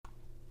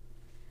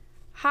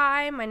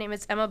Hi, my name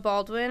is Emma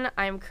Baldwin.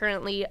 I'm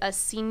currently a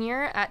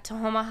senior at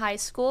Tahoma High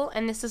School,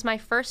 and this is my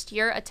first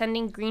year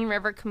attending Green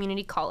River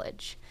Community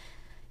College.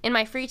 In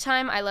my free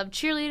time, I love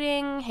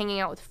cheerleading, hanging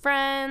out with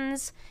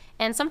friends,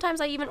 and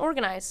sometimes I even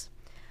organize.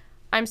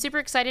 I'm super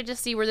excited to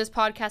see where this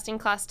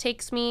podcasting class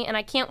takes me, and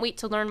I can't wait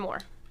to learn more.